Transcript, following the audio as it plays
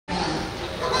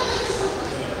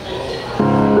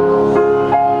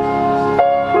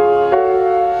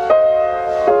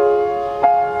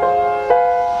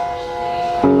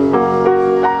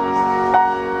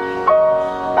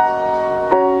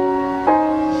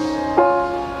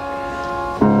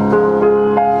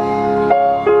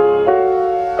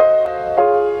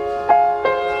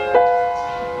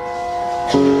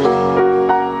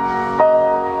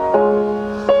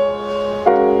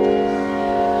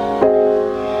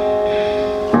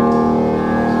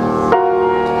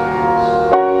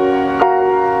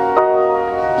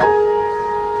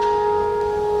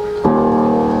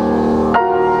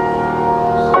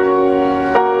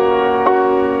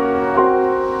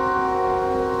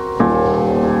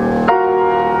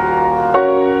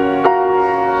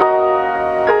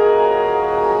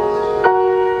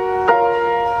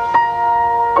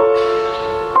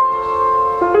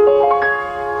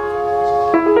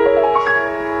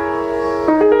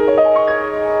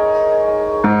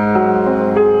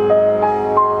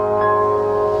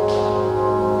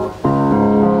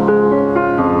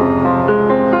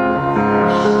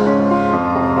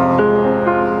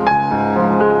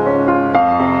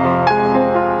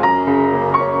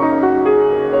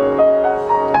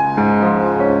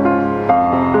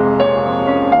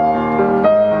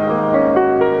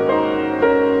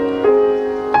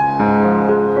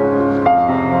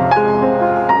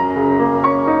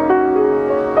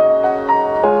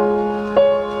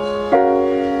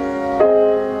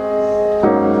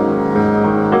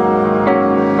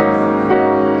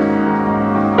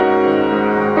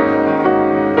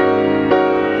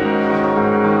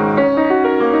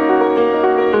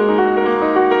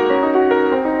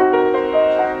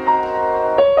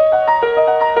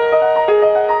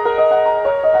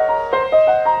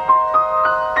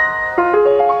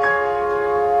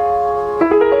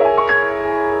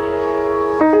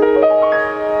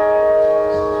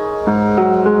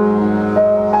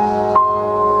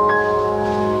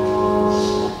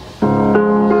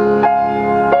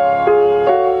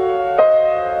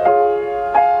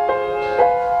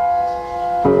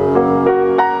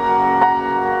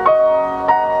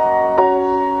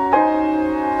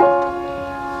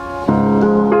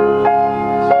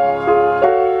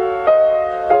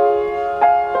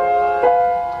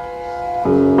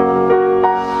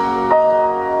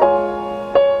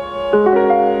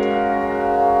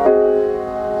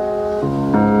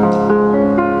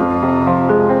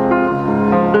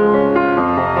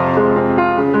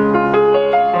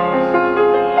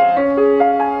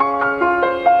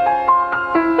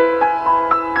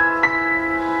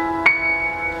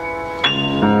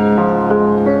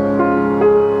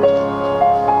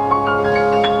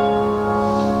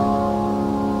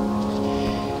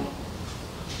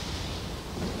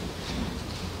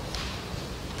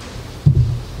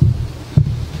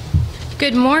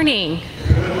Good morning.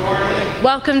 Good morning.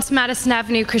 Welcome to Madison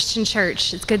Avenue Christian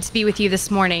Church. It's good to be with you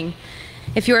this morning.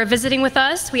 If you are visiting with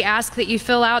us, we ask that you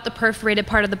fill out the perforated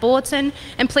part of the bulletin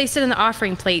and place it in the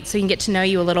offering plate so we can get to know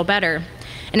you a little better.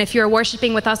 And if you are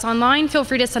worshiping with us online, feel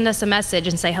free to send us a message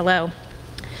and say hello.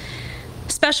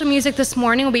 Special music this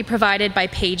morning will be provided by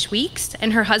Paige Weeks,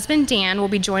 and her husband Dan will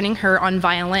be joining her on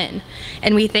violin.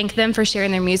 And we thank them for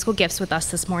sharing their musical gifts with us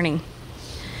this morning.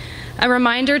 A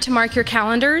reminder to mark your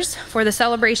calendars for the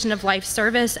Celebration of Life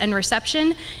service and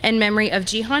reception in memory of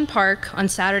Jihan Park on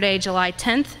Saturday, July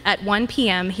 10th at 1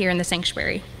 p.m. here in the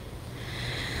sanctuary.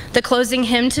 The closing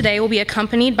hymn today will be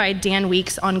accompanied by Dan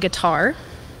Weeks on guitar.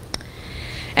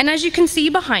 And as you can see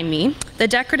behind me, the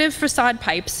decorative facade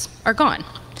pipes are gone.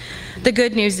 The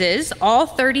good news is all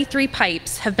 33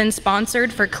 pipes have been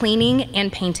sponsored for cleaning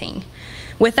and painting.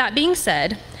 With that being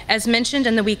said, as mentioned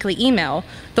in the weekly email,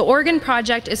 the organ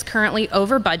project is currently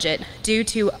over budget due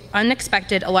to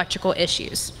unexpected electrical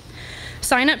issues.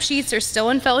 Sign-up sheets are still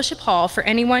in Fellowship Hall for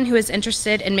anyone who is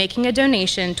interested in making a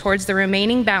donation towards the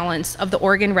remaining balance of the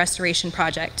organ restoration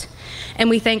project. And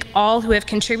we thank all who have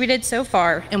contributed so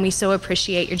far, and we so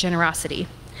appreciate your generosity.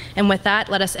 And with that,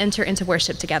 let us enter into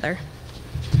worship together.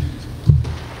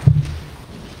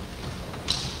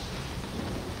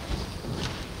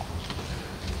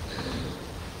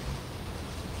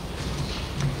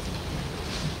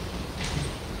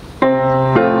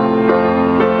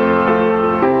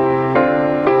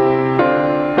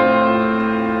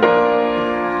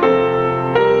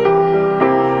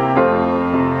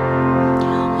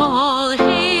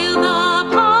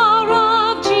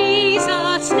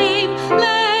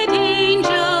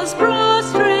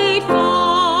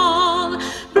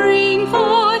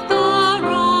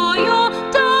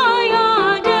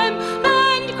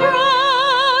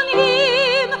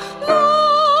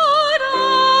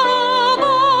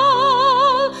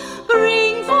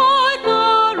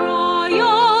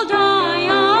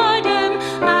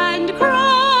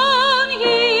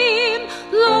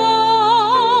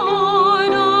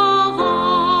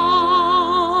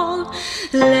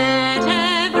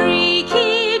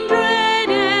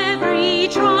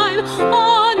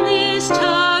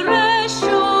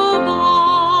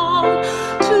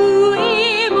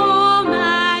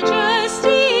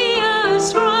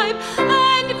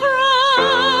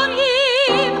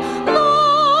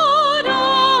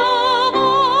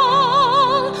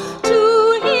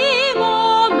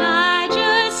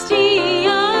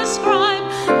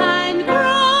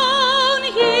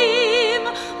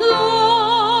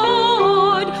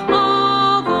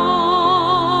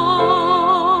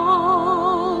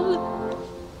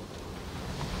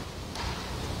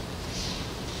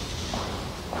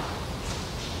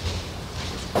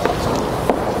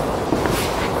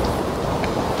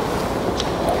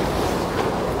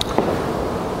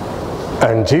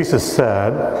 And Jesus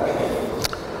said,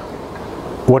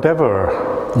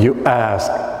 "Whatever you ask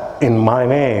in my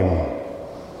name,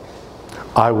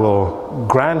 I will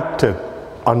grant it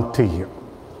unto you."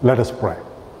 Let us pray.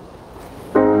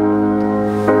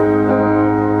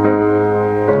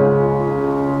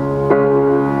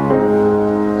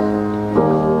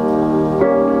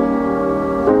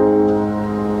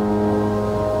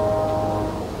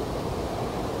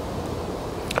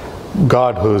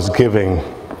 God, who is giving,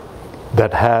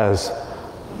 that has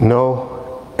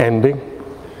no ending.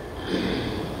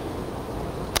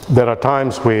 There are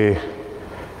times we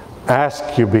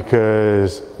ask you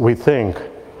because we think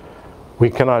we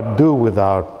cannot do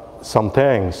without some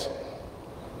things.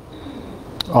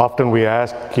 Often we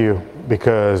ask you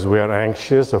because we are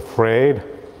anxious, afraid.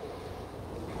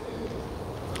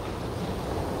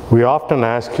 We often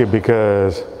ask you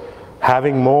because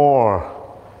having more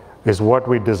is what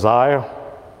we desire.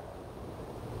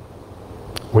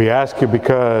 We ask you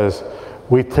because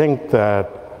we think that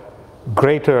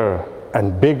greater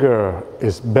and bigger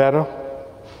is better.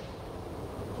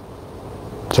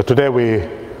 So today we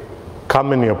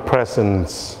come in your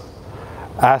presence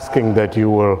asking that you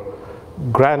will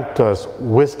grant us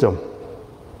wisdom.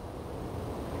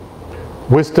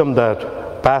 Wisdom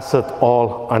that passeth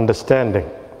all understanding.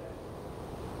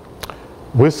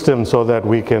 Wisdom so that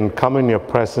we can come in your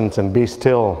presence and be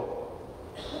still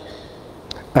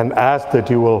and ask that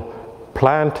you will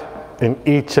plant in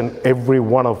each and every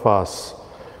one of us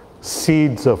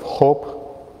seeds of hope,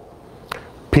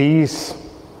 peace,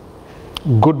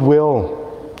 goodwill,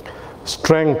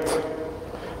 strength,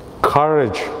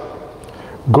 courage,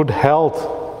 good health.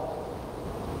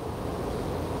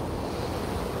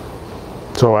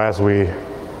 So as we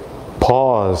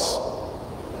pause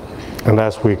and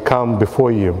as we come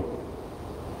before you,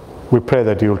 we pray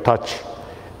that you'll touch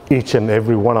each and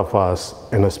every one of us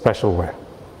in a special way.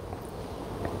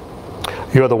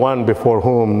 You are the one before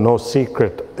whom no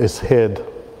secret is hid.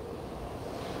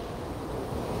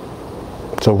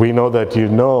 So we know that you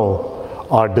know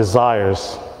our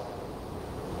desires.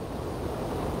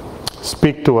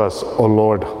 Speak to us, O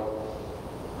Lord.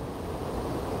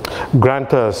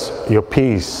 Grant us your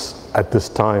peace at this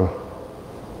time.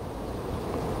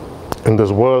 In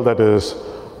this world that is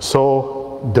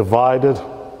so divided,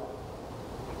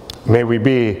 may we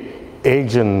be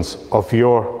agents of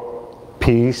your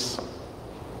peace.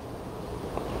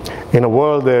 In a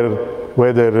world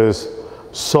where there is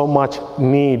so much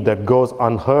need that goes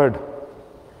unheard,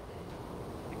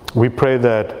 we pray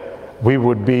that we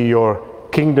would be your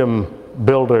kingdom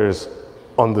builders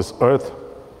on this earth.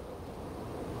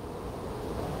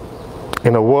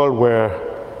 In a world where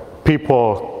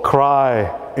people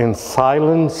cry in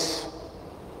silence,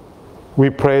 we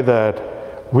pray that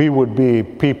we would be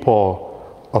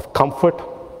people of comfort.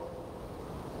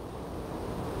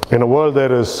 In a world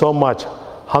there is so much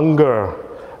hunger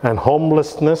and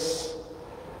homelessness,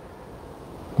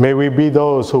 may we be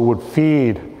those who would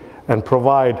feed and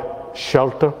provide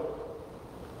shelter.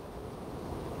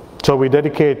 So we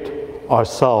dedicate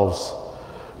ourselves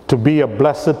to be a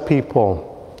blessed people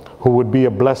who would be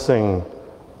a blessing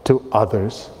to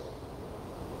others.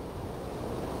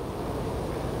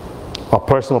 Our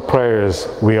personal prayers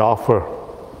we offer,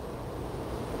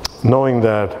 knowing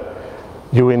that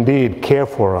you indeed care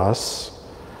for us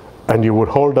and you would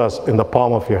hold us in the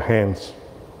palm of your hands.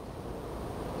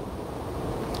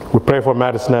 We pray for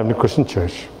Madison Avenue Christian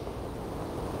Church.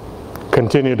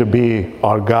 Continue to be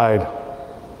our guide.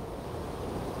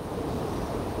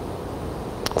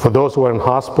 For those who are in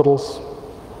hospitals,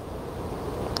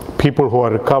 people who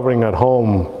are recovering at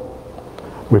home,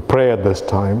 we pray at this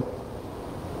time.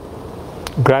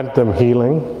 Grant them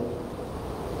healing.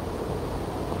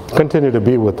 Continue to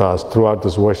be with us throughout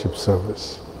this worship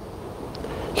service.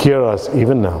 Hear us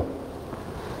even now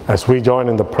as we join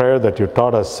in the prayer that you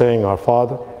taught us, saying, Our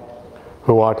Father,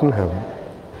 who art in heaven,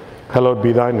 hallowed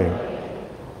be thy name.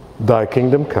 Thy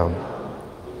kingdom come,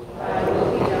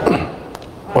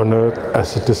 on earth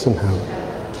as it is in heaven.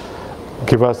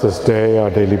 Give us this day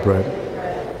our daily bread,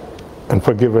 and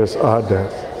forgive us our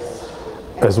debts,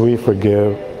 as we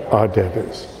forgive our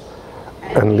debtors.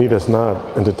 And lead us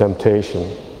not into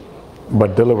temptation,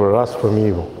 but deliver us from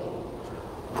evil.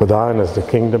 For thine is the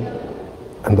kingdom,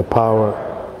 and the power,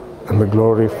 and the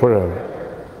glory forever.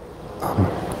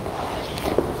 Amen.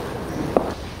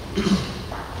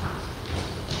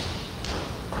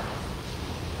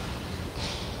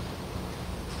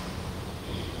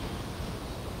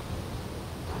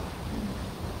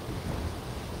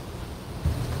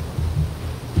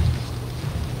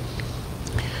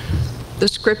 The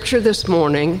scripture this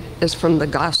morning is from the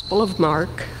Gospel of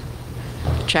Mark,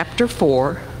 chapter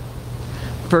 4,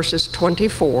 verses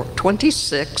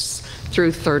 26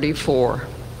 through 34.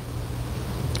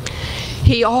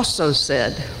 He also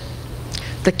said,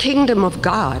 "The kingdom of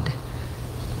God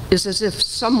is as if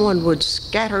someone would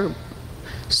scatter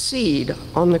seed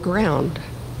on the ground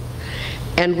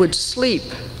and would sleep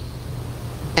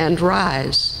and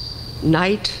rise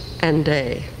night and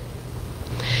day.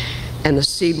 And the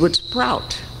seed would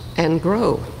sprout and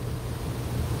grow.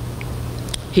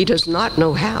 He does not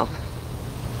know how.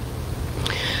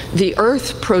 The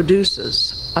earth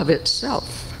produces of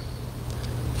itself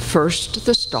first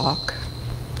the stalk,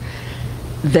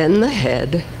 then the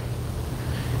head,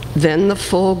 then the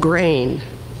full grain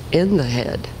in the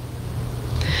head.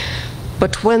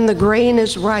 But when the grain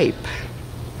is ripe,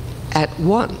 at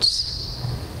once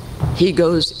he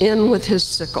goes in with his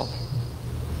sickle,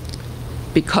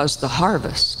 because the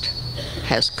harvest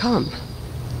has come."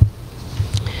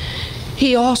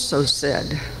 He also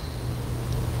said,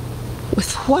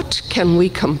 "With what can we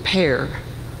compare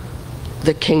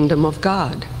the kingdom of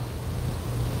God?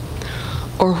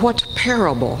 Or what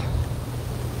parable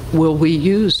will we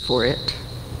use for it?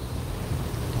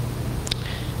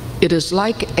 It is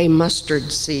like a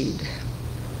mustard seed,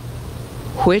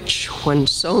 which, when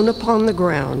sown upon the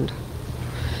ground,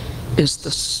 is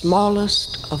the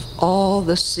smallest of all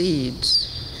the seeds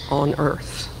on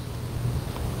earth.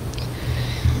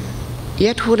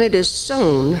 Yet when it is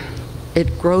sown,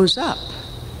 it grows up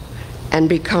and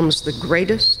becomes the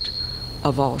greatest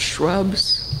of all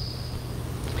shrubs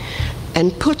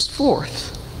and puts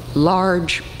forth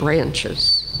large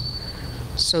branches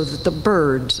so that the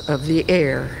birds of the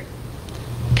air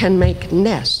can make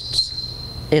nests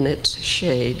in its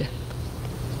shade."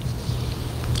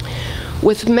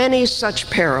 With many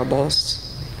such parables,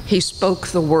 he spoke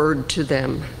the word to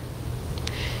them,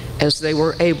 as they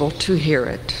were able to hear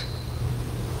it.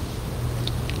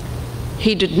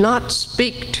 He did not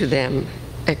speak to them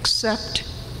except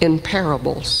in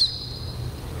parables,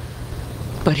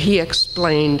 but he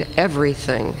explained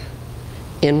everything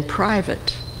in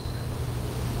private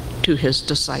to his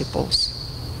disciples.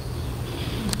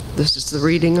 This is the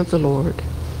reading of the Lord.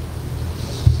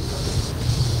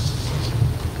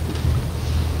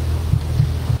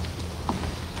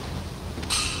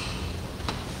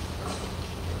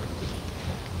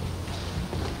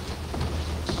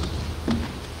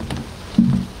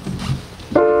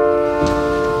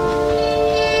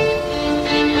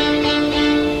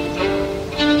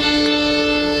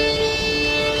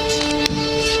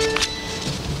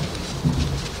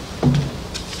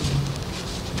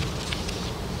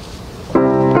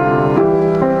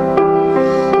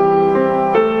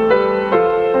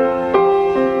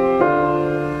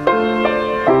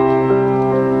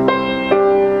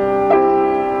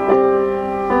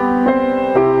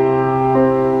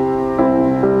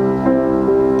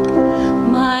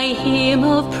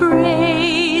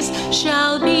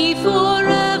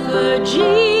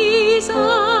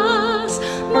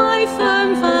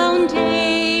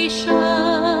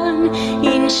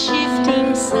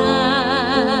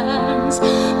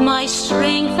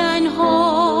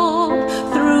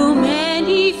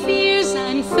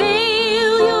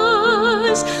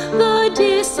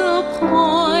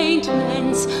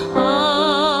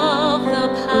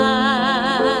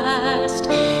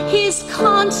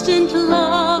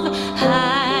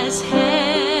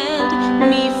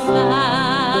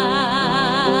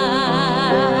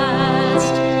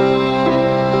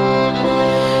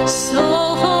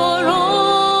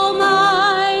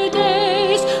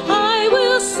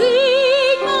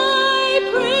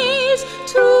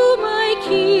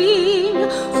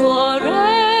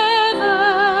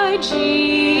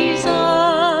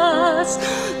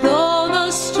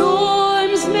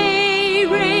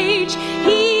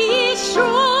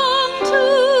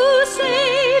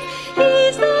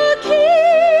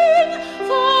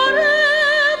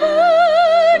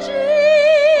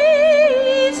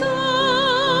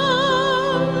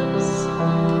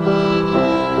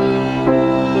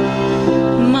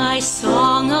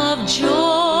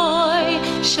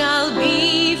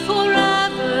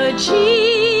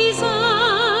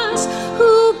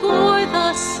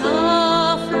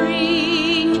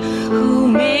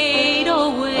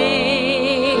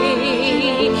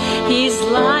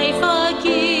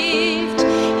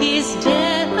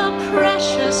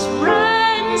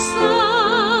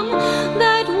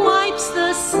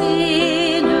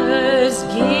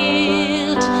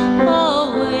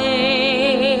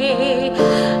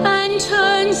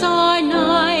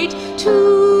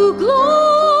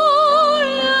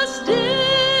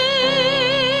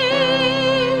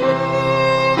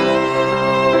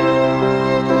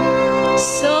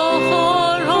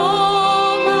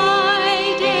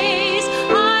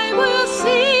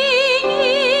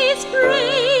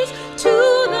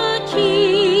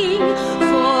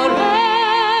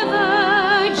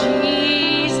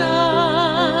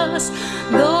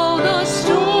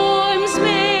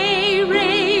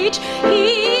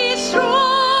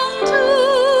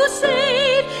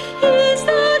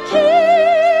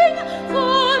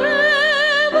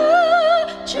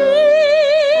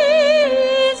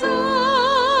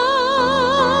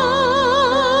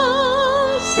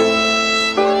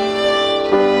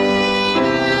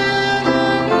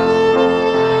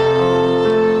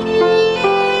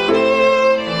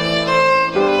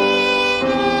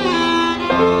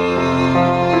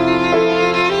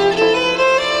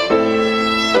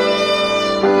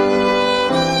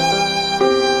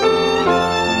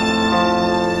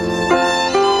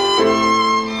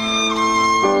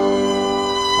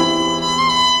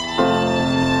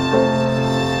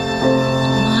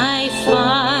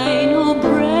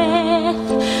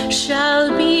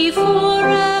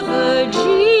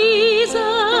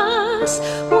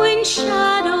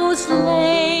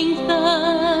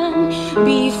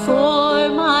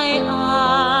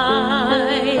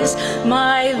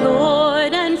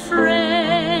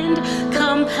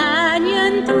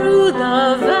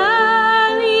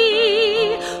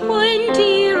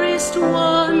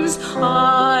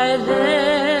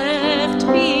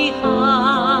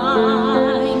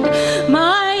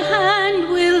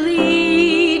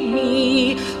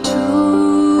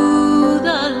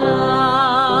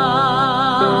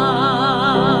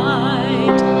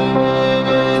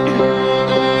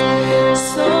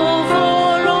 So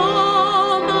for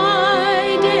all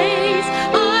my days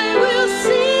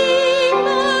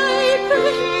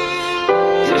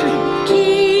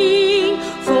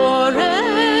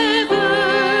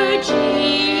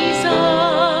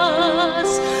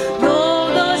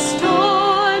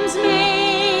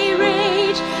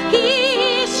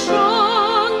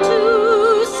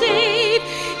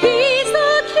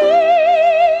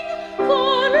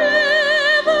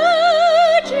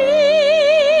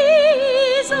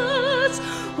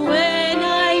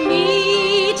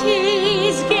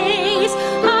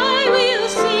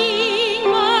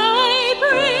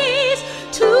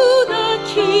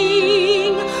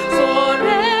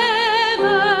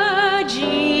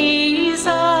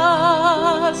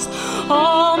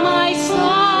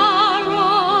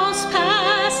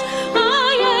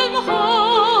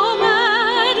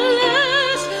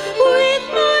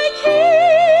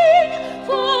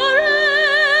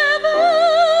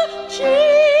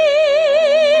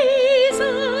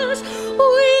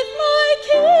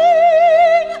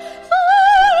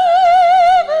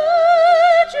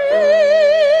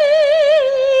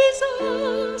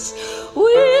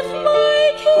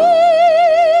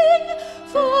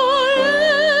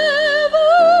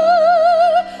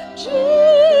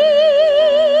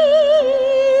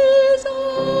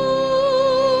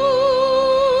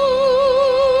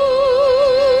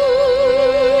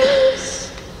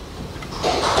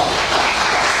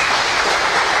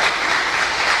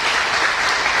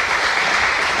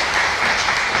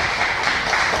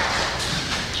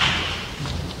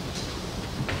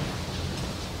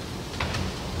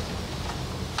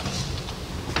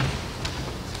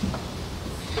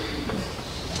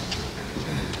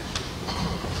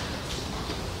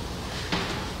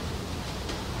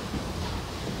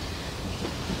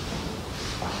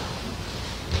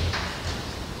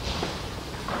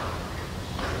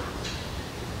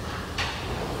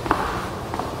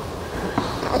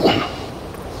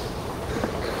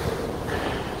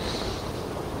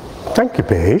Thank you,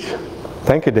 Paige.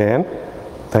 Thank you, Dan.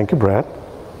 Thank you, Brad.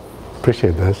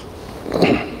 Appreciate this.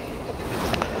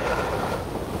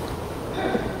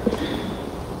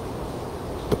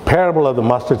 The parable of the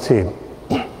mustard seed.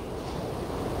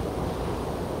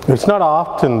 It's not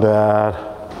often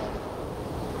that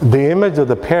the image of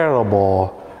the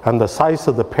parable and the size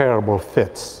of the parable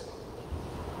fits,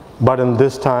 but in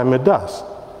this time it does.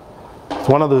 It's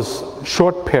one of those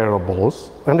short parables,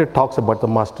 and it talks about the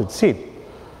mustard seed.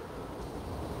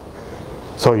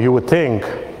 So you would think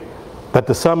that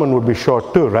the sermon would be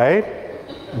short too, right?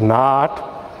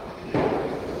 Not.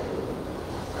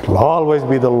 It'll always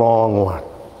be the long one.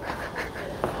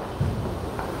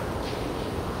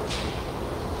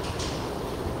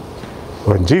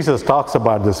 When Jesus talks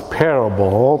about this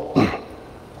parable,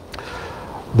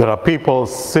 there are people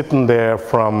sitting there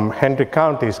from Henry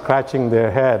County scratching their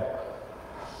head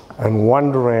and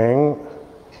wondering,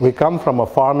 we come from a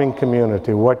farming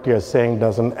community, what you're saying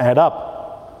doesn't add up.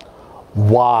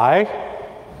 Why?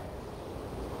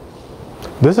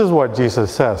 This is what Jesus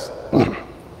says.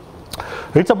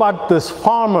 It's about this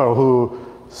farmer who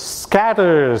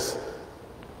scatters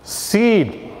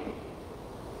seed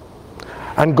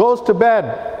and goes to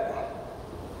bed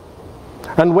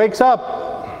and wakes up.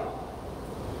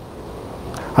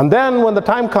 And then when the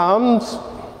time comes,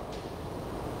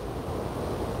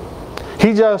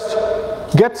 he just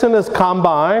gets in his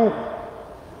combine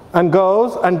and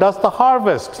goes and does the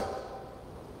harvest.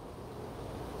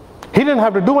 He didn't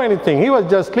have to do anything. He was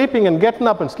just sleeping and getting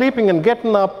up and sleeping and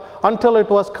getting up until it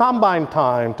was combine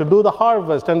time to do the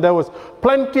harvest, and there was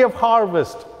plenty of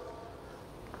harvest.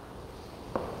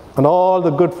 And all the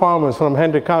good farmers from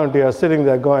Henry County are sitting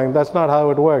there going, that's not how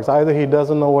it works. Either he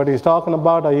doesn't know what he's talking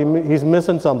about or he's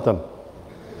missing something.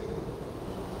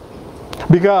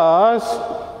 Because,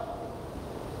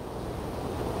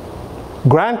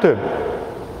 granted,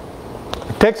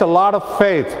 it takes a lot of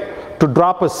faith to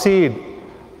drop a seed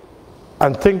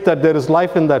and think that there is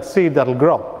life in that seed that will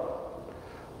grow.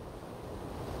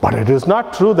 But it is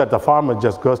not true that the farmer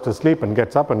just goes to sleep and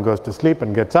gets up and goes to sleep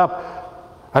and gets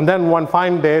up, and then one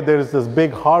fine day there is this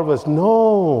big harvest.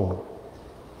 No.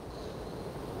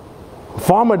 A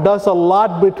farmer does a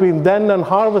lot between then and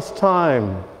harvest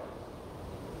time.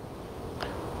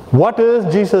 What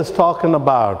is Jesus talking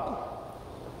about?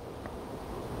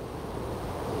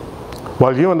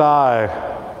 Well, you and I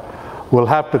will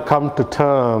have to come to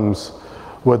terms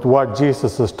with what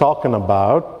Jesus is talking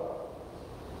about.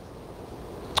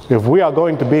 If we are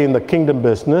going to be in the kingdom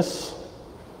business,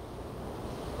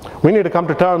 we need to come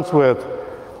to terms with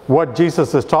what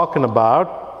Jesus is talking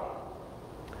about.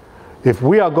 If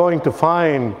we are going to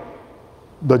find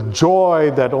the joy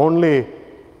that only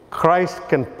Christ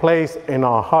can place in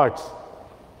our hearts,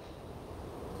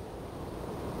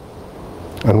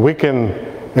 and we can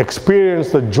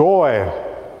experience the joy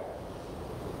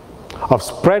of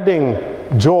spreading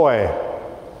joy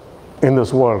in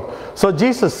this world. So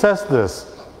Jesus says this,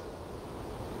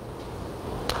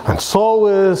 and so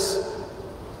is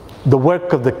the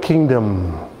work of the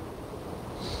kingdom.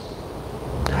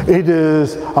 It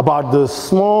is about the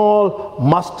small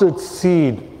mustard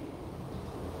seed.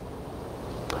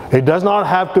 It does not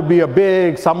have to be a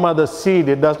big some other seed.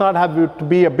 It does not have to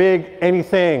be a big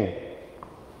anything.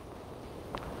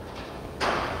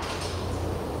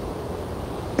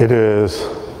 It is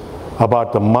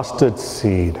about the mustard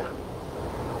seed.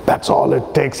 That's all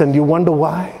it takes. And you wonder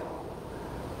why?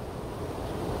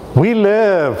 We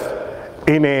live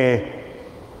in a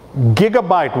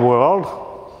gigabyte world,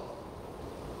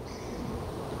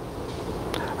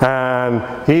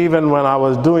 and even when I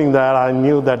was doing that, I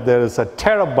knew that there is a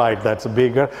terabyte that's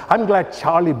bigger. I'm glad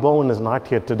Charlie Bowen is not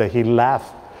here today. He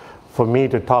laughed for me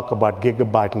to talk about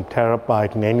gigabyte and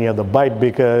terabyte and any other byte,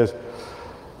 because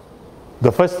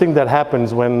the first thing that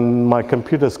happens when my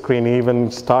computer screen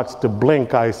even starts to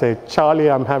blink, I say,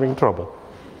 Charlie, I'm having trouble.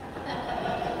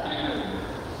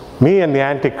 Me and the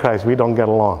Antichrist, we don't get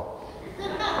along.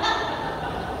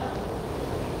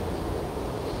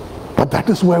 But that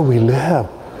is where we live.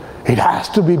 It has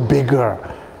to be bigger.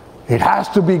 It has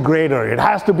to be greater. It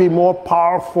has to be more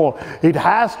powerful. It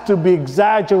has to be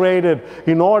exaggerated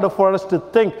in order for us to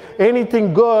think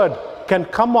anything good can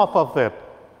come off of it.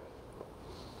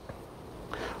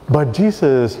 But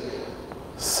Jesus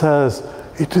says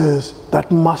it is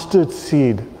that mustard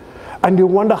seed. And you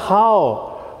wonder how.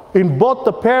 In both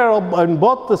the parable and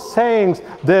both the sayings,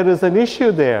 there is an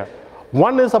issue there.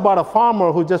 One is about a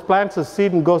farmer who just plants a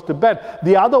seed and goes to bed.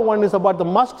 The other one is about the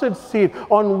mustard seed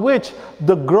on which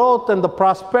the growth and the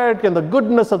prosperity and the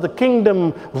goodness of the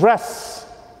kingdom rests.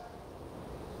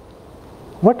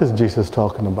 What is Jesus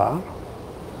talking about?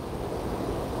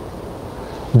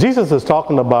 Jesus is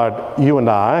talking about you and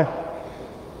I,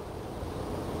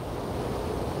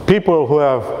 people who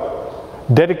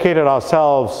have dedicated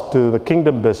ourselves to the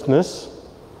kingdom business.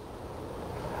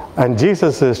 And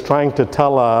Jesus is trying to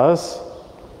tell us,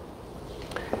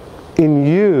 in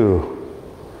you,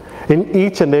 in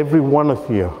each and every one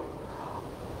of you,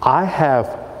 I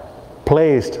have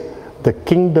placed the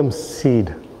kingdom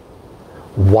seed.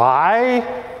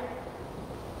 Why?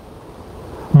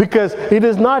 Because it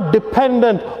is not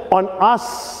dependent on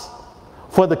us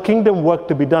for the kingdom work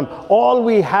to be done. All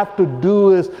we have to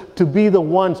do is to be the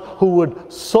ones who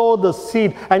would sow the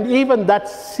seed. And even that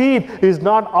seed is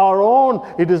not our own.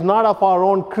 It is not of our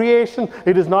own creation.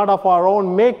 It is not of our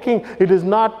own making. It does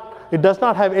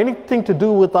not have anything to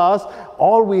do with us.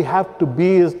 All we have to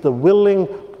be is the willing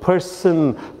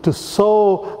person to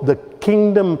sow the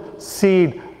kingdom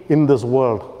seed in this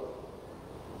world.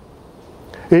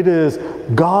 It is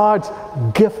God's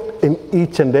gift in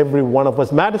each and every one of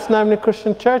us. Madison Avenue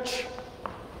Christian Church,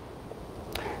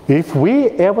 if we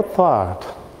ever thought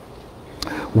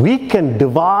we can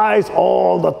devise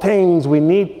all the things we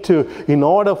need to in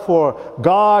order for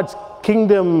God's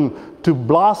kingdom to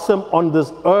blossom on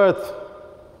this earth,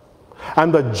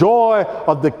 and the joy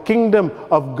of the kingdom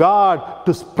of God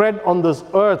to spread on this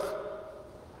earth,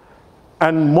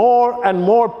 and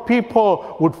more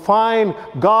people would find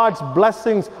God's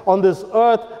blessings on this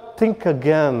earth, think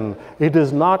again. It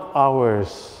is not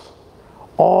ours.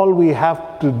 All we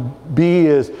have to be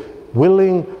is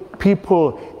willing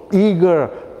people, eager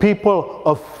people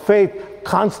of faith,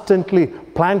 constantly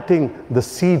planting the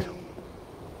seed.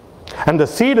 And the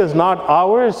seed is not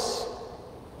ours.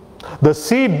 The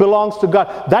seed belongs to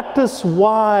God. That is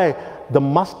why the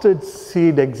mustard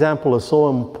seed example is so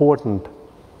important.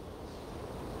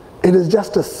 It is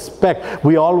just a speck.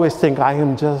 We always think, I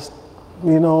am just,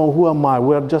 who am I?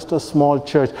 We're just a small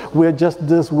church. We're just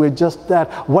this, we're just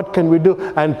that. What can we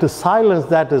do? And to silence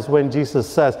that is when Jesus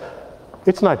says,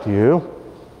 it's not you.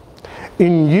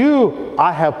 In you,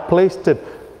 I have placed it.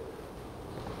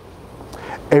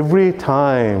 Every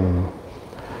time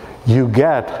you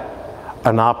get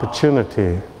an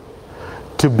opportunity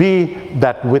to be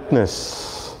that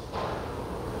witness,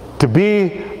 to be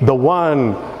the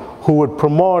one who would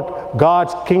promote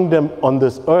God's kingdom on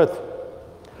this earth,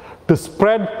 to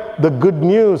spread the good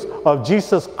news of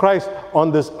Jesus Christ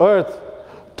on this earth,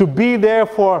 to be there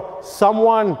for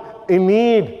someone in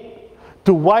need,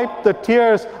 to wipe the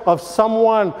tears of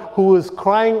someone who is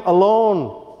crying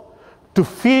alone, to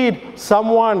feed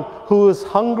someone who is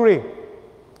hungry,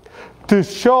 to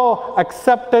show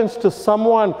acceptance to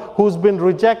someone who's been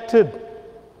rejected,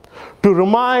 to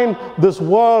remind this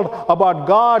world about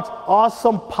God's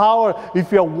awesome power.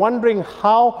 If you're wondering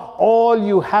how, all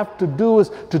you have to do is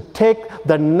to take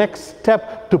the next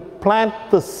step to plant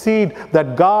the seed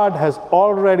that God has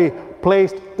already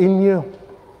placed in you.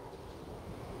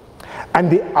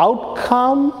 And the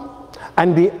outcome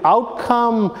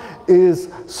is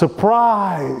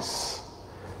surprise.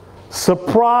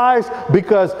 Surprise,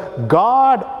 because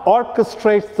God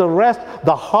orchestrates the rest.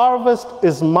 The harvest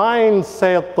is mine,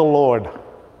 saith the Lord.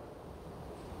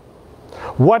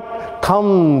 What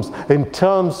comes in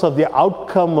terms of the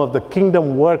outcome of the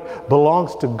kingdom work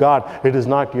belongs to God. It is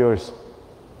not yours.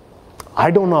 I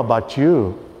don't know about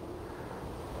you,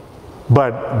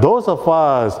 but those of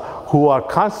us who are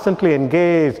constantly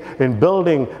engaged in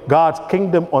building God's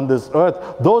kingdom on this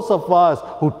earth, those of us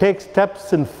who take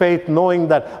steps in faith knowing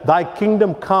that thy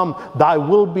kingdom come, thy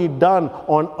will be done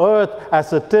on earth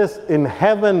as it is in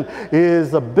heaven,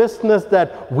 is a business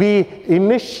that we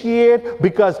initiate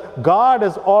because God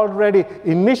has already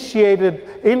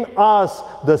initiated in us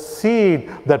the seed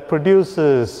that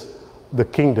produces the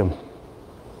kingdom.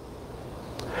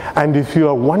 And if you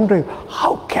are wondering,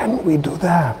 how can we do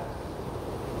that?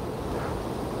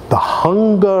 The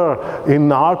hunger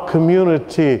in our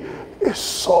community is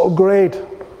so great.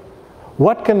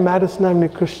 What can Madison Avenue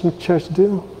Christian Church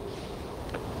do?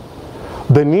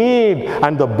 The need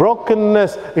and the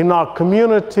brokenness in our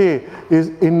community is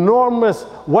enormous.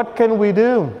 What can we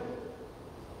do?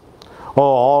 Oh,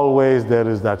 always there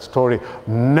is that story.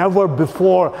 Never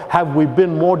before have we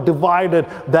been more divided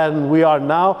than we are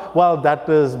now. Well, that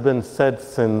has been said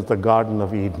since the Garden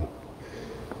of Eden.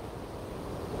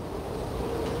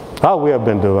 Oh, we have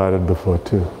been divided before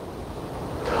too.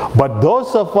 But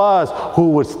those of us who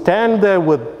would stand there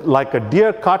with like a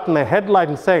deer caught in a headlight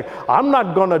and say, I'm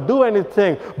not going to do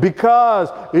anything because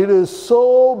it is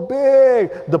so big.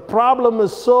 The problem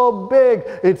is so big.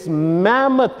 It's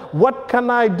mammoth. What can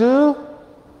I do?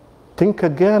 think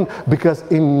again, because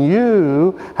in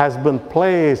you has been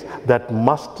placed that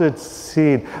mustard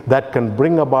seed that can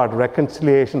bring about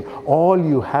reconciliation. All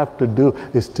you have to do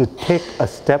is to take a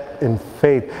step in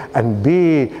faith and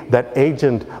be that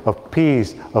agent of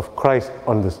peace of Christ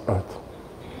on this earth.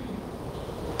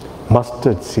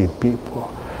 Mustard seed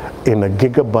people in a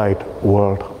gigabyte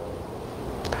world.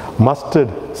 Mustard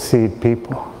seed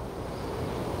people.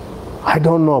 I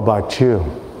don't know about you,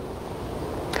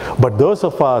 but those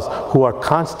of us who are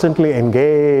constantly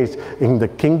engaged in the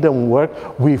kingdom work,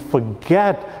 we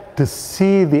forget to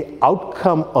see the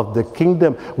outcome of the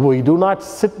kingdom. We do not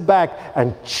sit back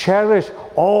and cherish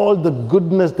all the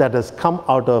goodness that has come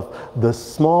out of the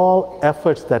small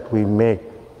efforts that we make.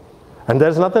 And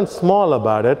there's nothing small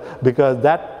about it, because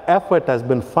that effort has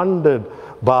been funded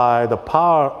by the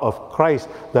power of Christ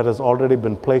that has already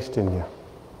been placed in you.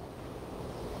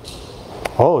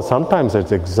 Oh, sometimes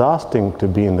it's exhausting to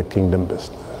be in the kingdom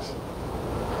business.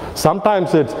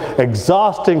 Sometimes it's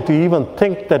exhausting to even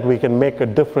think that we can make a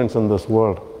difference in this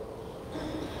world.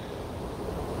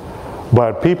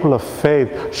 But people of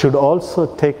faith should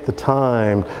also take the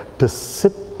time to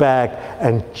sit back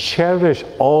and cherish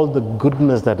all the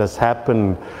goodness that has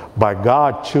happened by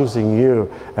God choosing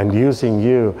you and using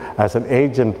you as an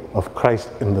agent of Christ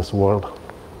in this world.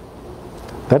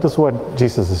 That is what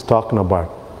Jesus is talking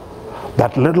about.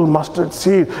 That little mustard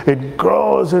seed, it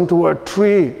grows into a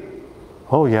tree.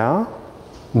 Oh yeah?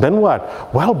 Then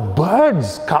what? Well,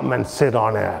 birds come and sit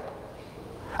on it.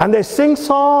 And they sing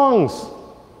songs.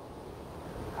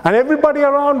 And everybody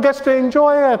around gets to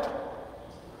enjoy it.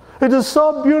 It is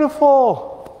so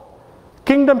beautiful.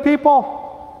 Kingdom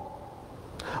people.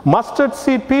 Mustard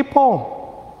seed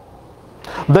people.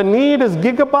 The need is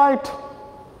gigabyte.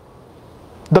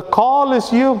 The call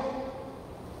is you.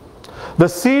 The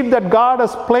seed that God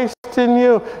has placed in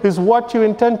you is what you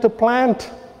intend to plant.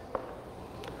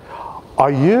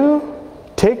 Are you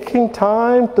taking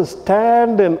time to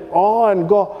stand in awe and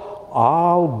go,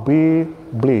 I'll be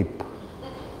bleep.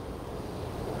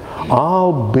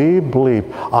 I'll be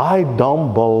bleep. I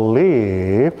don't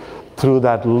believe through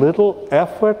that little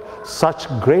effort such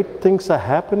great things are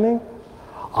happening.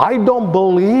 I don't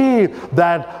believe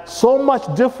that so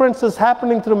much difference is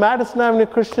happening through Madison Avenue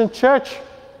Christian Church.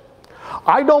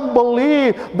 I don't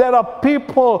believe there are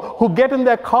people who get in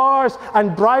their cars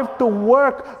and drive to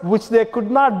work, which they could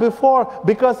not before,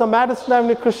 because of Madison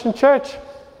Avenue Christian Church.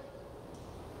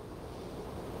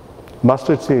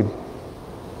 Mustard seed.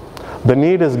 The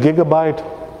need is gigabyte.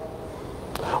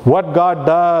 What God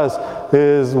does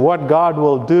is what God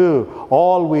will do.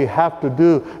 All we have to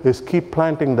do is keep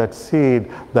planting that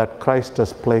seed that Christ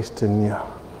has placed in you.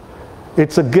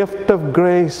 It's a gift of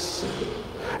grace.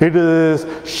 It is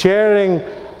sharing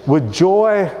with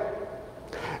joy.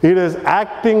 It is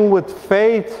acting with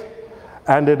faith.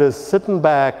 And it is sitting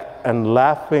back and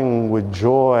laughing with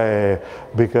joy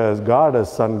because God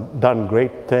has done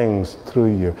great things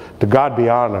through you. To God be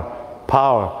honor,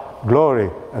 power,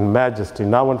 glory, and majesty,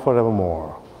 now and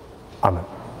forevermore. Amen.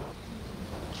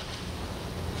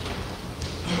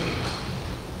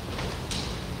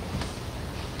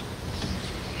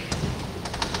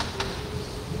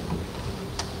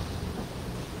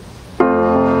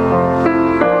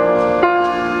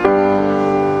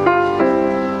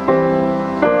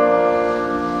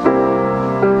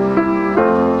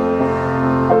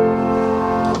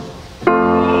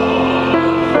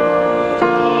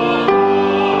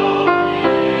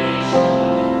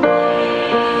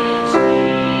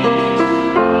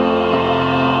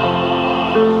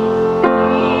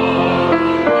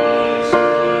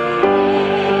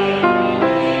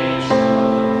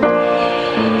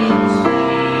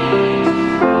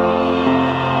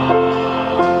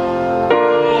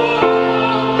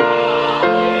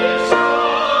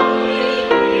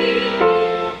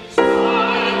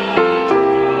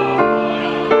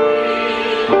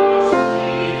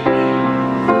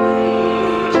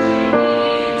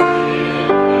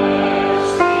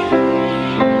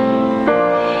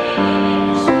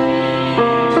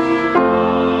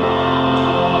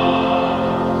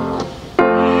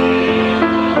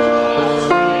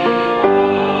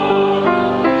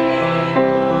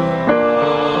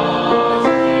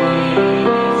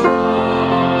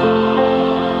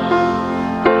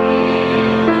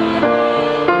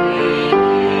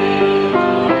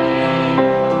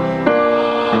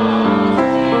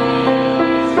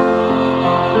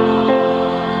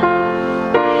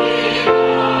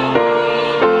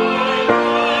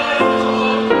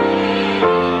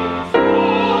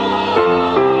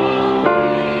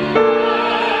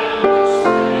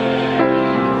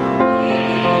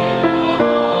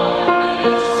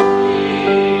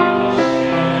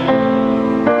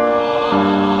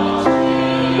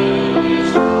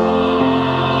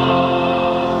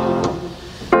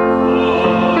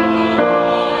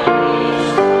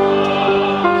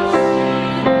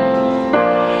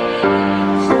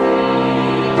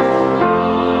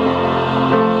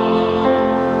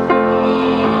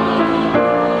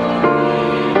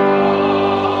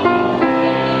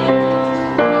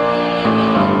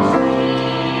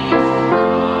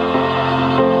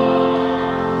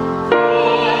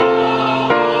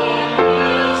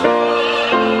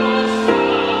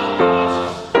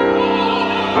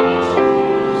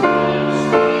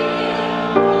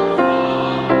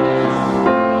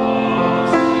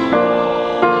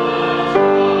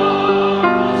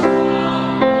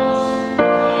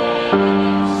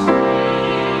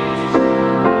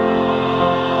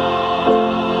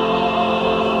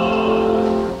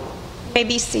 may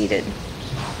be seated.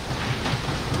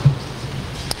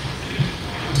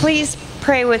 Please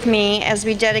pray with me as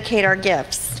we dedicate our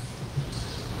gifts.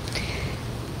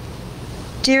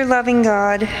 Dear loving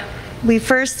God, we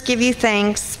first give you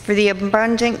thanks for the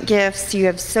abundant gifts you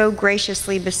have so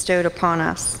graciously bestowed upon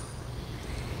us.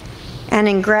 And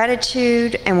in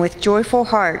gratitude and with joyful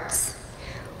hearts,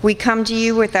 we come to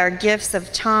you with our gifts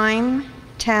of time,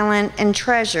 talent, and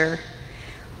treasure,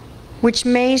 which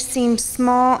may seem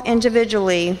small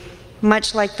individually,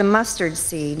 much like the mustard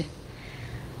seed.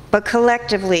 But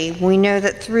collectively, we know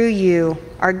that through you,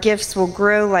 our gifts will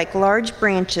grow like large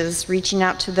branches, reaching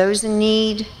out to those in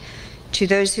need, to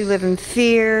those who live in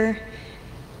fear,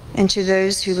 and to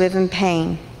those who live in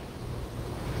pain.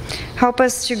 Help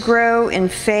us to grow in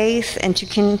faith and to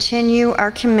continue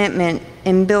our commitment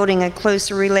in building a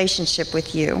closer relationship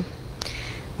with you.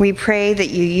 We pray that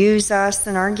you use us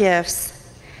and our gifts,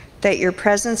 that your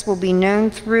presence will be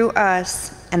known through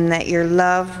us, and that your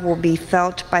love will be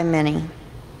felt by many.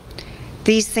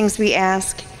 These things we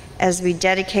ask as we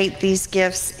dedicate these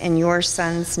gifts in your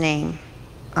Son's name.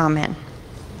 Amen.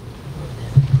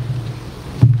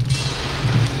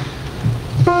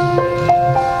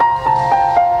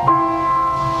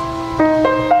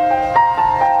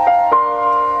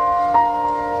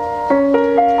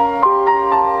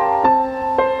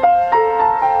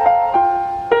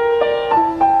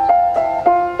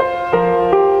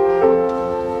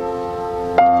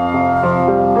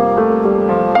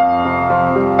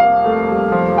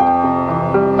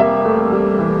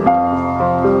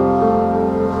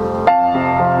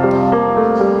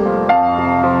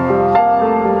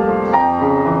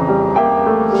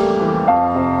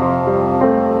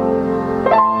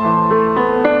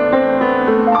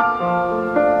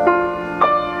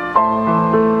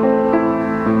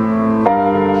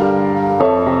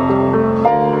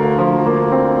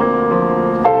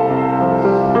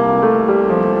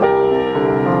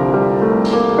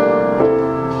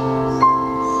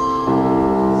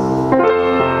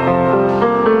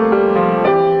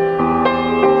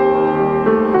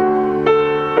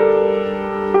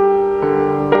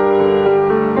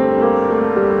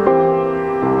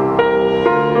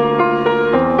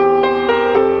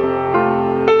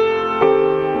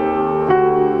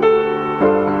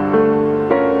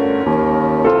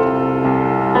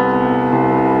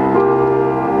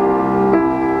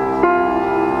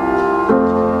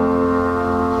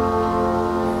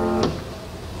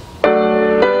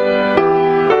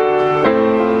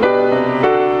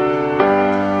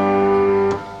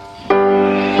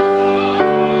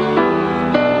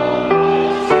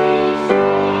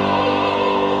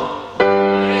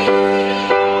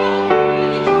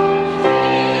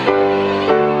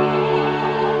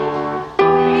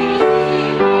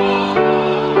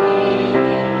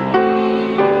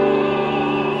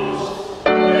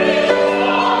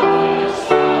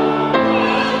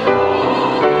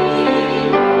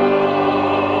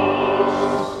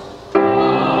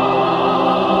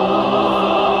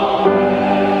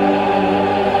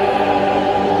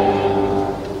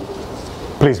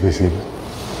 Please be seated.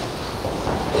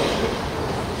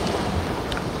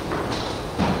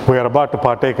 We are about to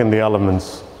partake in the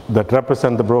elements that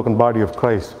represent the broken body of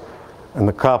Christ and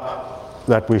the cup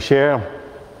that we share.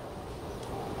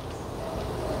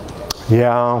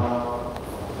 Yeah,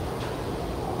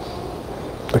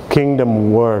 the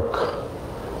kingdom work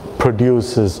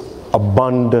produces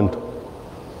abundant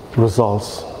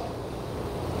results.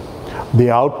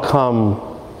 The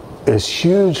outcome is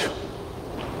huge.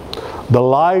 The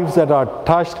lives that are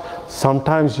touched,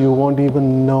 sometimes you won't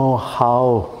even know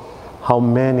how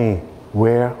many,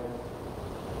 where.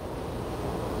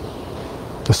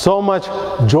 There's so much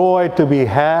joy to be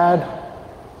had.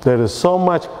 There is so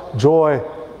much joy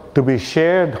to be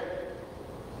shared.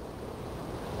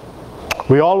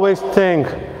 We always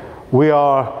think we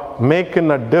are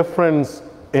making a difference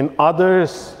in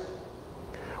others.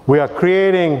 We are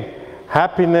creating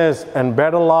happiness and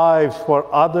better lives for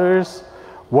others.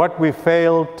 What we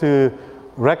fail to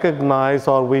recognize,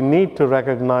 or we need to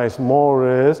recognize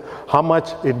more, is how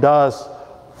much it does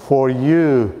for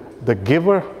you, the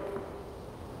giver.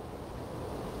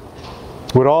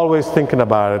 We're always thinking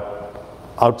about it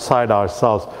outside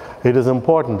ourselves. It is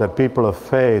important that people of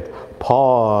faith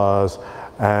pause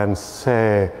and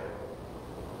say,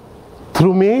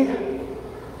 through me?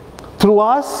 Through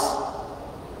us?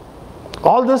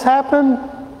 All this happened?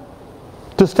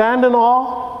 To stand in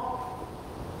awe?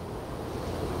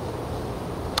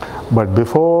 But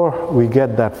before we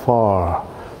get that far,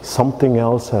 something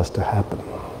else has to happen.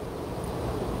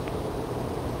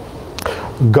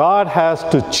 God has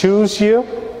to choose you.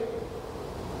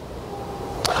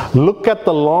 Look at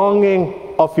the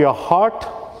longing of your heart.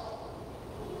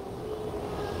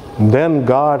 Then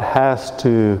God has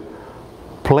to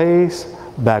place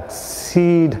that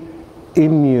seed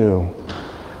in you,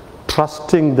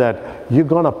 trusting that you're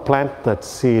going to plant that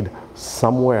seed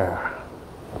somewhere.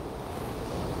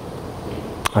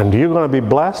 And you're going to be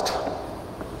blessed,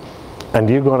 and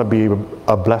you're going to be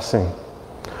a blessing.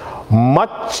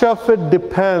 Much of it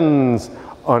depends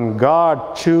on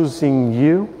God choosing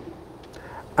you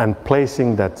and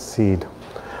placing that seed.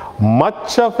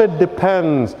 Much of it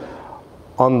depends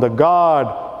on the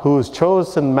God who's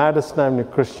chosen Madison Avenue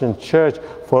Christian Church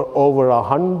for over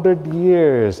 100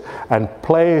 years and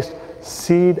placed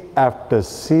seed after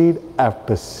seed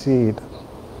after seed,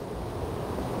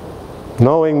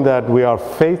 knowing that we are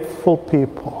faithful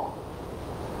people.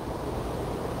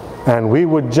 And we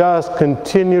would just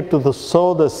continue to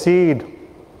sow the seed,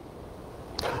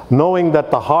 knowing that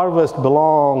the harvest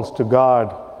belongs to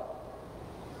God.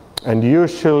 And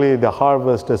usually the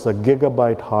harvest is a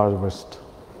gigabyte harvest.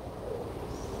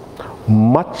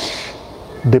 Much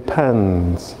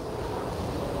depends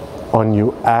on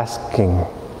you asking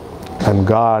and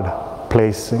God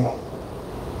placing.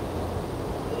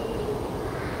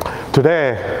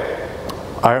 Today,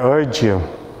 I urge you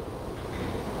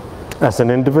as an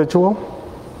individual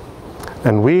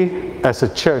and we as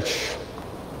a church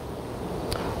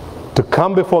to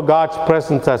come before God's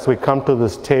presence as we come to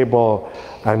this table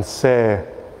and say,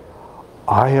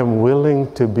 I am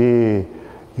willing to be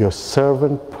your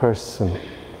servant person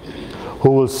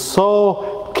who will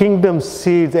sow kingdom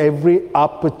seeds every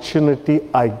opportunity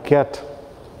I get.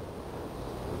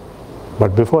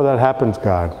 But before that happens,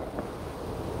 God,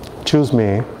 choose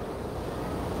me.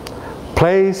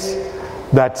 Place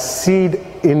that seed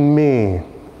in me.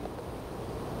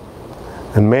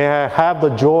 And may I have the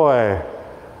joy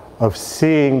of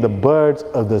seeing the birds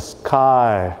of the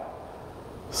sky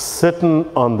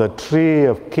sitting on the tree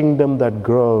of kingdom that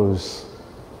grows.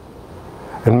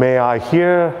 And may I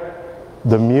hear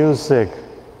the music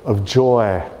of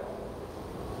joy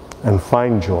and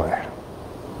find joy.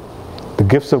 The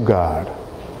gifts of God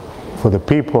for the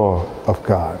people of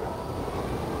God.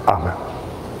 Amen.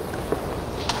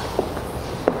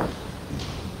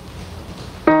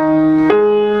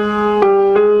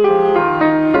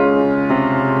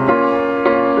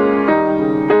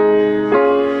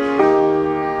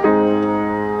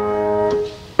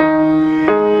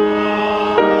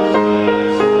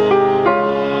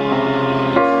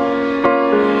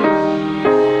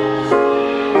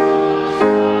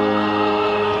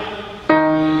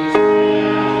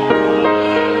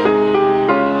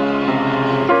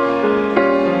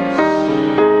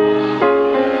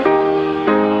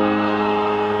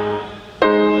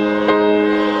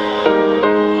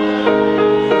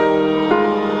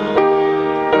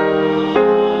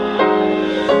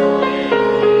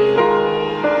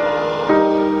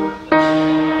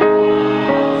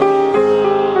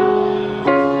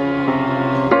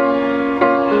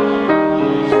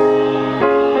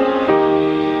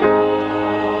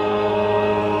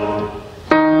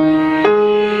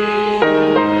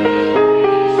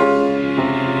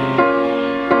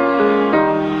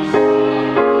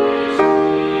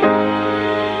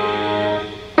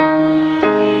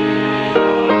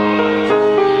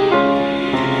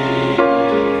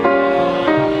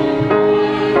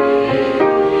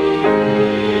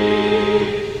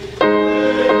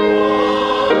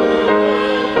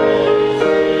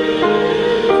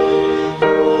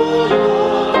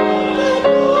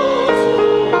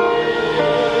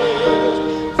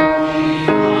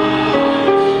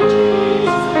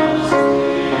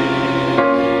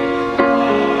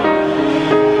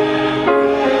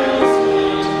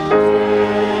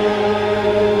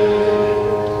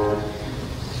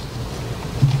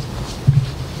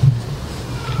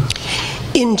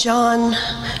 In John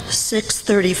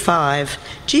 6:35,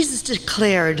 Jesus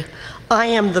declared, I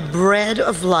am the bread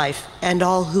of life, and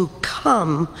all who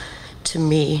come to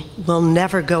me will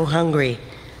never go hungry.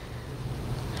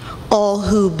 All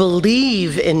who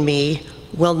believe in me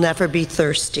will never be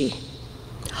thirsty.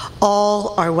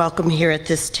 All are welcome here at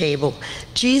this table.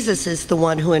 Jesus is the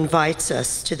one who invites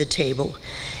us to the table.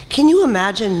 Can you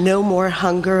imagine no more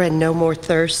hunger and no more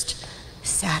thirst?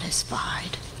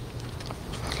 Satisfied.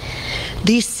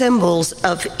 These symbols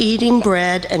of eating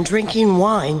bread and drinking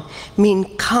wine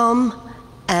mean come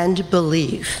and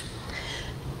believe.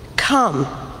 Come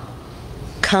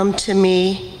to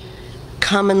me,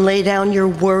 come and lay down your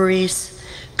worries,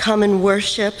 come and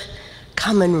worship,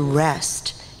 come and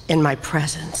rest in my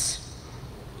presence.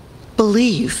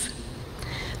 Believe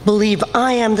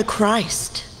I am the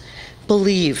Christ.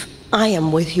 Believe I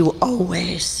am with you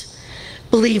always.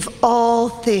 believe all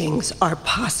things are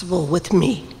possible with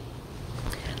me.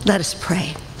 Let us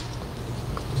pray.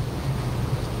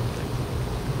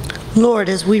 Lord,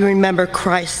 as we remember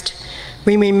Christ,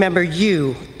 we remember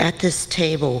you at this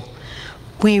table.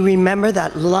 We remember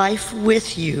that life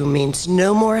with you means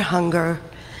no more hunger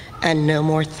and no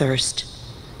more thirst.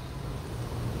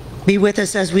 Be with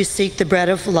us as we seek the bread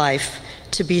of life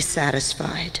to be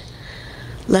satisfied.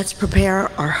 Let's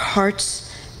prepare our hearts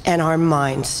and our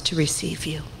minds to receive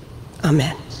you.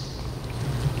 Amen.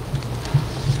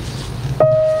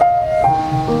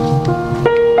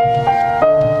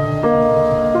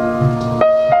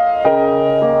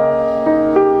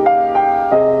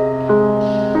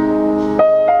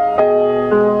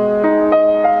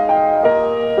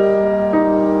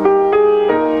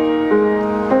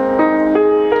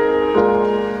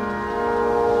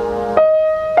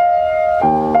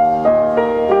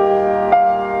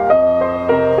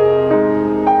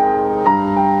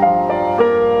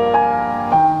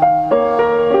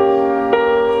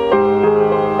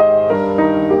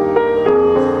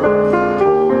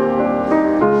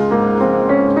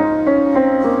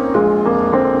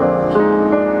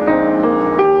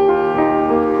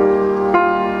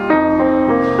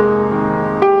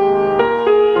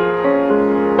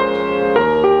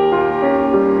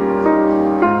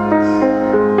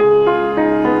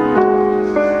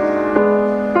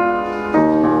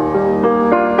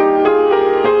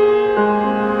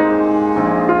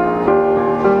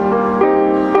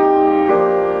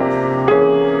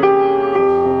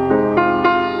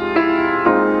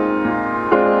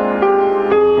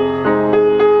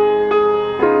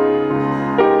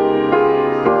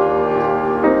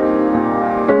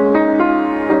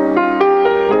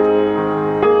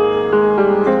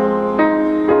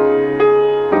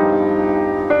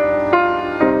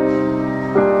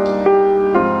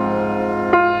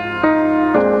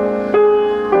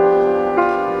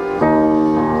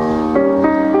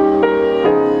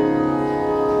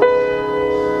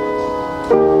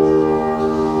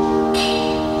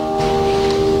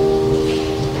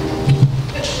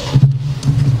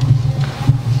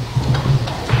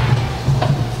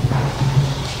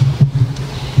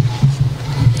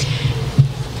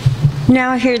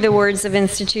 Now hear the words of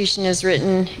institution as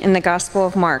written in the Gospel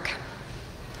of Mark.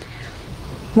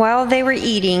 While they were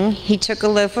eating, he took a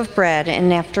loaf of bread,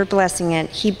 and after blessing it,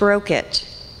 he broke it,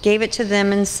 gave it to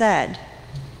them, and said,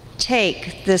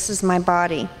 "Take, this is my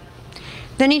body."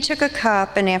 Then he took a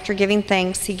cup, and after giving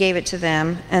thanks, he gave it to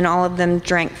them, and all of them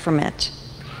drank from it.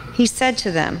 He said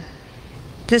to them,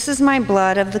 "This is my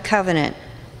blood of the covenant,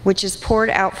 which is poured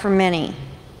out for many.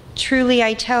 Truly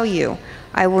I tell you,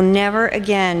 I will never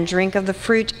again drink of the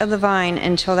fruit of the vine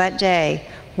until that day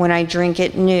when I drink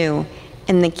it new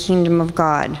in the kingdom of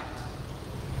God."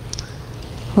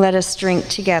 Let us drink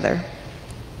together.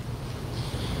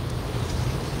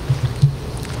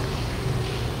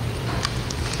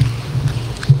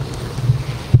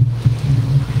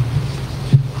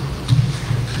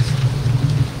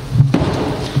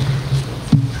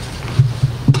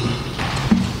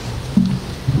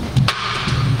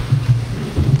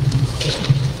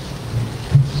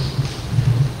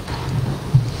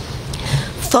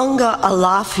 Funga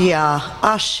Alafia,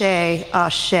 Ashe,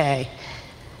 Ashe,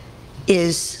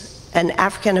 is an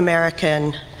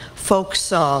African-American folk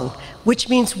song, which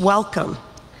means welcome.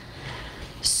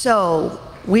 So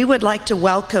we would like to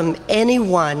welcome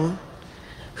anyone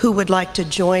who would like to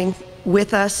join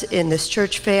with us in this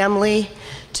church family,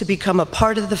 to become a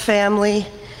part of the family.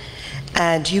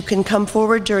 And you can come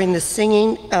forward during the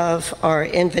singing of our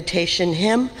invitation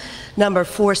hymn, number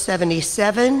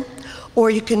 477, or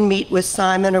you can meet with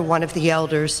Simon or one of the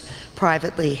elders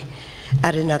privately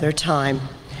at another time.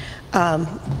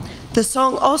 The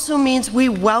song also means we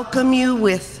welcome you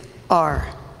with our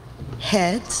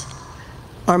heads,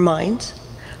 our minds.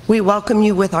 We welcome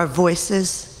you with our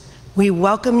voices. We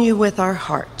welcome you with our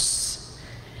hearts.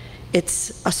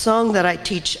 It's a song that I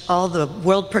teach all the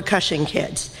world percussion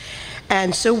kids.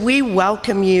 And so we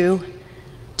welcome you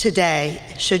today,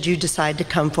 should you decide to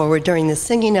come forward during the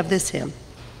singing of this hymn.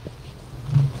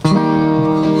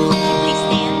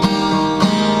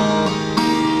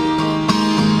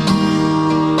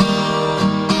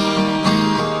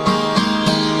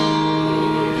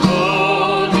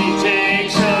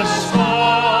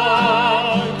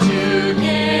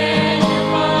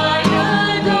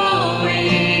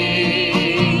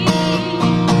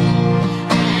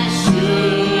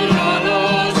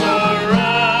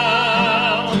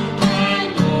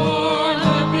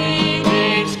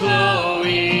 Glowing.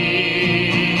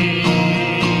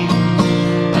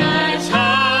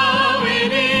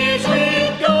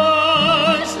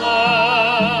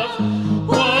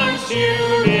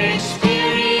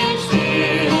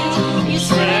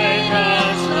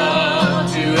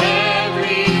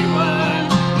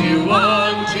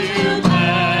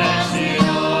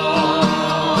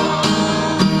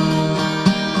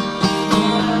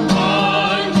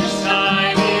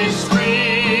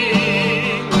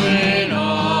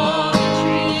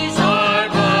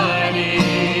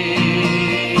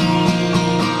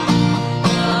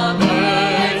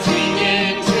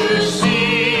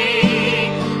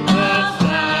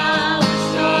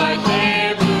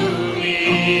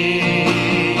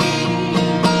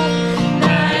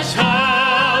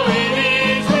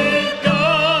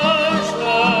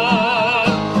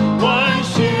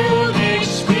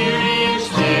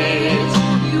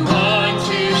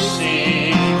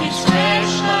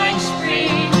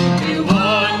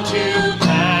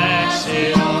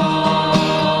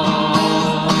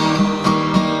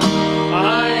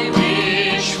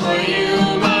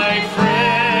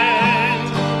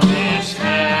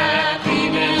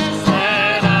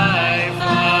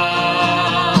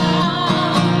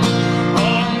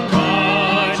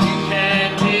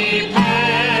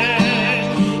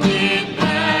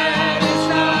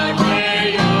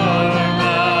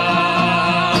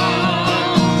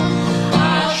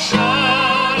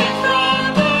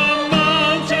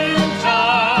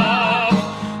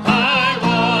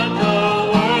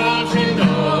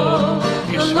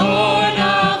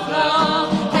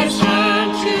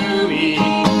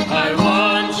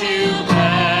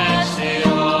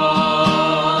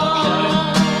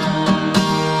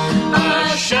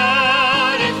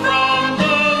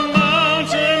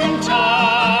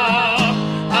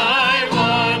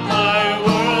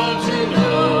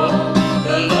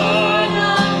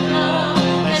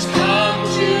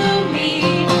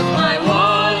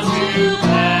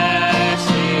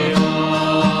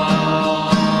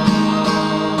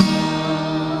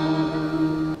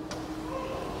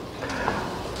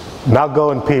 Now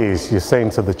go in peace, you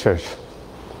saints of the church.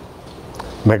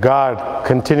 May God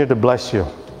continue to bless you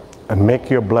and make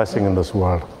you a blessing in this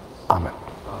world. Amen.